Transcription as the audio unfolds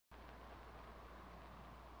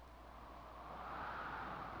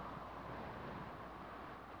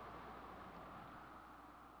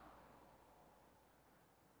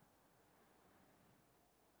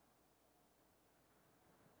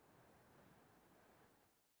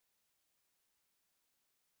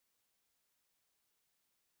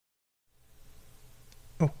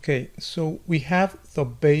Okay, so we have the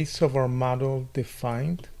base of our model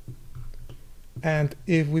defined, and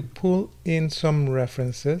if we pull in some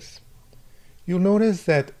references, you'll notice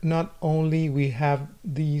that not only we have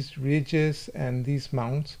these ridges and these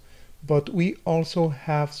mounts, but we also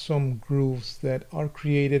have some grooves that are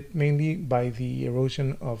created mainly by the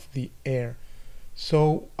erosion of the air.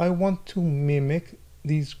 So I want to mimic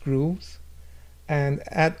these grooves and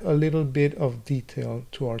add a little bit of detail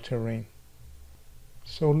to our terrain.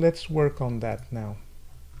 So let's work on that now.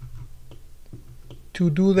 To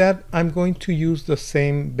do that, I'm going to use the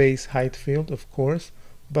same base height field, of course,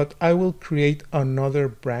 but I will create another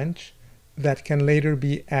branch that can later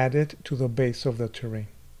be added to the base of the terrain.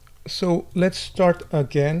 So let's start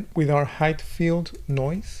again with our height field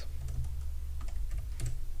noise.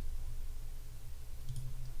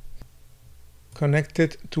 Connect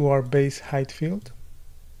it to our base height field.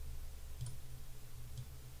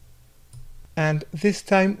 And this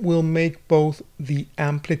time we'll make both the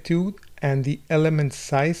amplitude and the element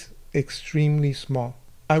size extremely small.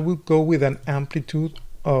 I will go with an amplitude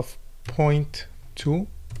of 0.2,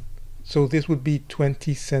 so this would be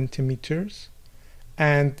 20 centimeters,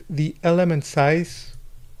 and the element size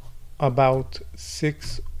about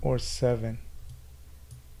 6 or 7.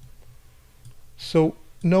 So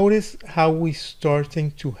notice how we're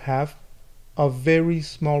starting to have a very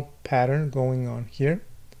small pattern going on here.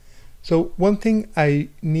 So one thing I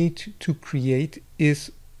need to create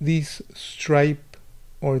is this stripe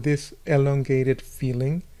or this elongated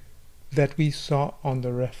feeling that we saw on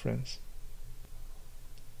the reference.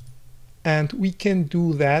 And we can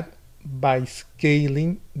do that by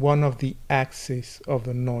scaling one of the axes of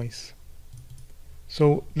the noise.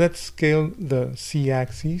 So let's scale the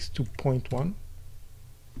C-axis to 0.1.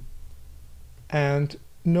 And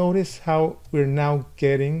notice how we're now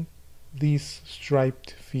getting this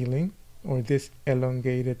striped feeling or this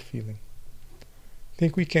elongated feeling. I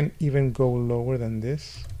think we can even go lower than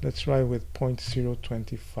this. Let's try with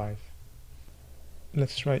 0.025.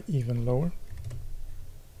 Let's try even lower.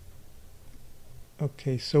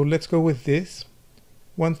 Okay, so let's go with this.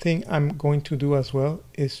 One thing I'm going to do as well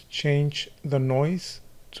is change the noise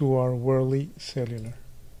to our whirly cellular.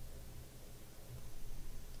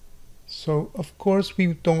 So of course we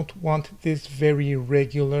don't want this very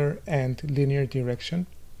regular and linear direction.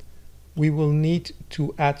 We will need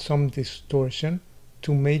to add some distortion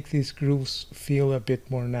to make these grooves feel a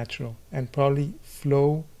bit more natural and probably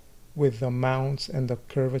flow with the mounts and the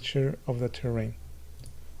curvature of the terrain.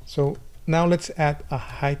 So now let's add a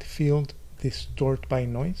height field distort by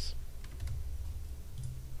noise.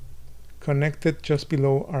 Connect it just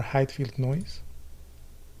below our height field noise.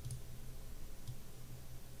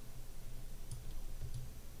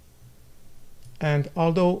 And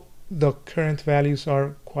although the current values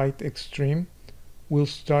are quite extreme, we'll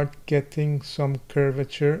start getting some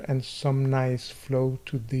curvature and some nice flow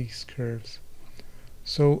to these curves.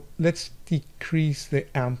 So let's decrease the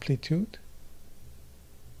amplitude.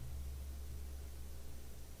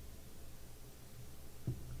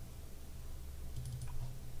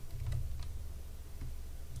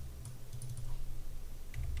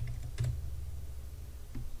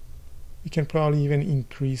 We can probably even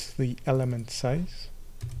increase the element size.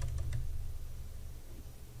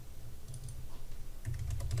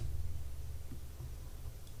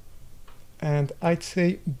 And I'd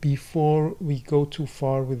say before we go too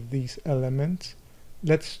far with these elements,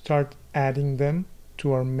 let's start adding them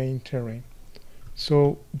to our main terrain.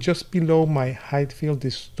 So just below my height field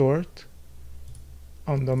distort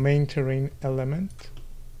on the main terrain element,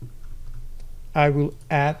 I will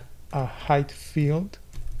add a height field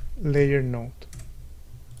layer node.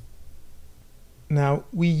 Now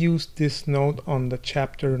we use this node on the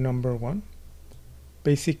chapter number 1.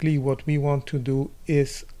 Basically what we want to do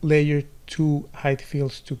is layer 2 height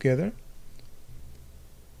fields together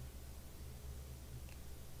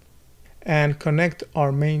and connect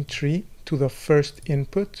our main tree to the first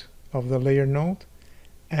input of the layer node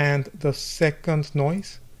and the second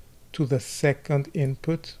noise to the second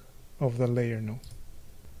input of the layer node.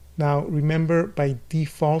 Now remember, by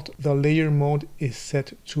default the layer mode is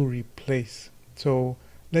set to replace, so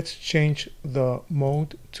let's change the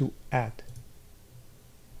mode to add.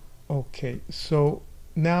 Okay, so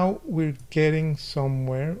now we're getting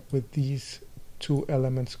somewhere with these two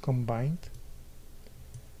elements combined.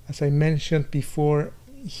 As I mentioned before,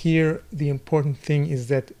 here the important thing is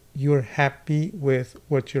that you're happy with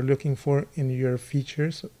what you're looking for in your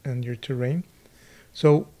features and your terrain.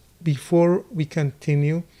 So before we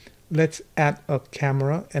continue, let's add a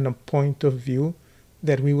camera and a point of view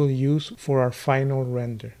that we will use for our final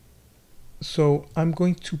render. So I'm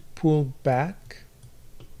going to pull back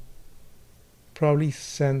probably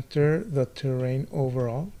center the terrain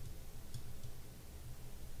overall.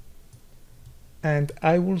 And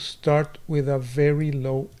I will start with a very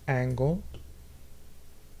low angle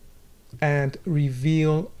and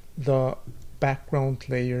reveal the background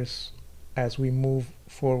layers as we move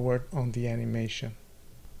forward on the animation.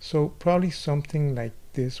 So probably something like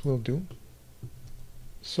this will do.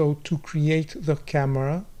 So to create the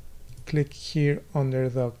camera, click here under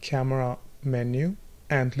the camera menu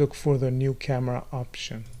and look for the new camera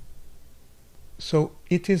option. So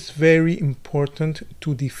it is very important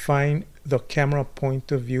to define the camera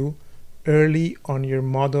point of view early on your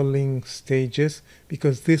modeling stages,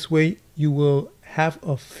 because this way you will have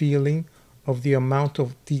a feeling of the amount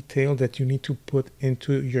of detail that you need to put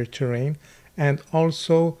into your terrain and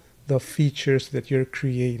also the features that you're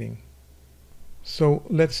creating. So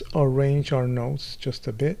let's arrange our nodes just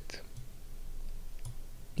a bit.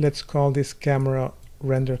 Let's call this camera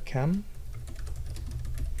render cam.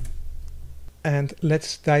 And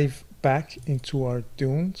let's dive back into our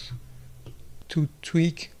dunes to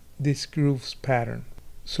tweak this grooves pattern.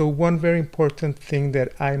 So one very important thing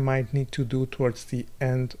that I might need to do towards the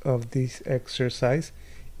end of this exercise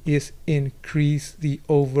is increase the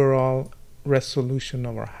overall resolution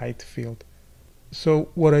of our height field. So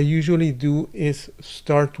what I usually do is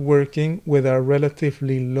start working with a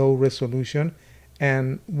relatively low resolution,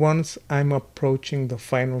 and once I'm approaching the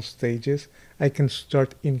final stages, I can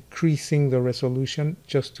start increasing the resolution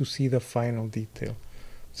just to see the final detail.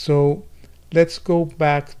 So let's go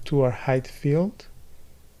back to our height field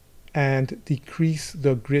and decrease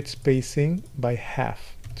the grid spacing by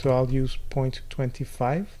half. So I'll use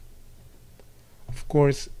 0.25. Of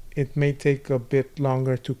course, it may take a bit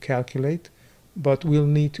longer to calculate, but we'll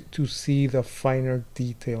need to see the finer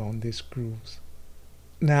detail on these grooves.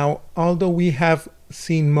 Now, although we have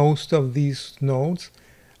seen most of these nodes,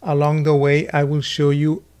 along the way I will show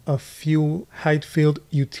you a few height field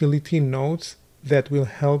utility nodes that will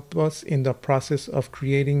help us in the process of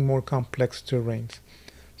creating more complex terrains.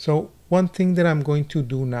 So one thing that I'm going to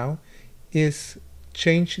do now is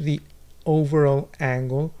change the overall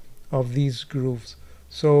angle of these grooves.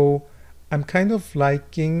 So I'm kind of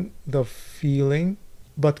liking the feeling,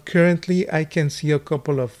 but currently I can see a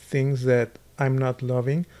couple of things that I'm not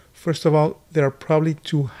loving. First of all, they're probably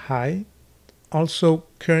too high. Also,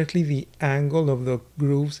 currently the angle of the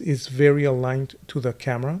grooves is very aligned to the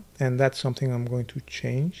camera, and that's something I'm going to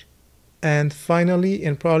change. And finally,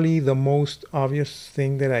 and probably the most obvious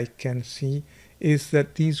thing that I can see, is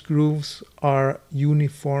that these grooves are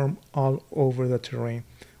uniform all over the terrain.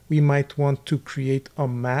 We might want to create a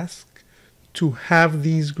mask to have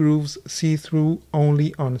these grooves see through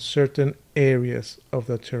only on certain areas of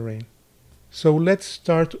the terrain. So let's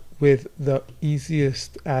start with the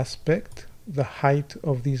easiest aspect, the height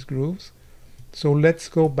of these grooves. So let's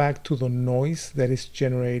go back to the noise that is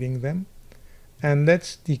generating them, and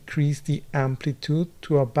let's decrease the amplitude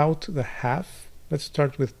to about the half. Let's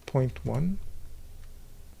start with 0.1.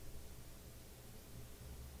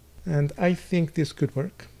 And I think this could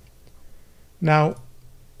work. Now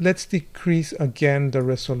let's decrease again the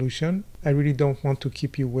resolution. I really don't want to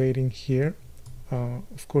keep you waiting here.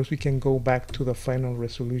 Of course, we can go back to the final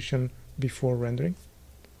resolution before rendering.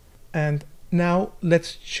 And now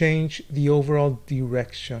let's change the overall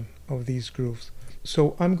direction of these grooves.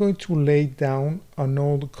 So I'm going to lay down a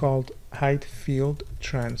node called Height Field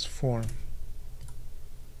Transform.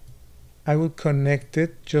 I will connect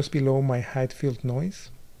it just below my height field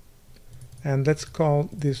noise. And let's call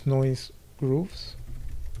this noise grooves.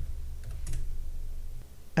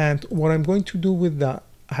 And what I'm going to do with the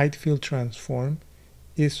height field transform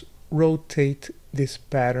is rotate this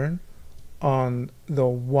pattern on the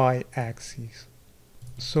y-axis.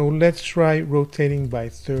 So let's try rotating by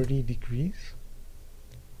 30 degrees.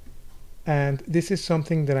 And this is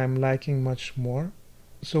something that I'm liking much more.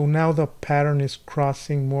 So now the pattern is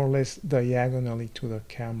crossing more or less diagonally to the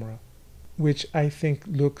camera, which I think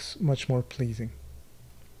looks much more pleasing.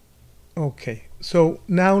 Okay, so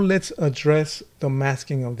now let's address the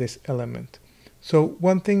masking of this element. So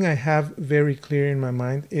one thing I have very clear in my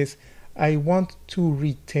mind is I want to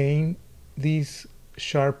retain these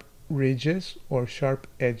sharp ridges or sharp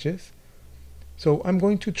edges. So I'm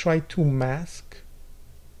going to try to mask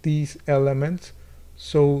these elements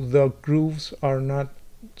so the grooves are not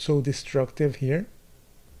so destructive here,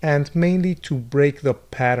 and mainly to break the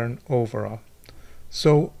pattern overall.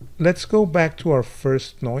 So let's go back to our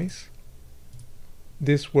first noise,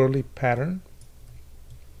 this whirly pattern.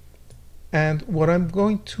 And what I'm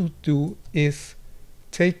going to do is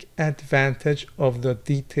take advantage of the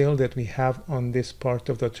detail that we have on this part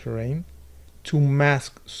of the terrain to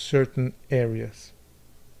mask certain areas.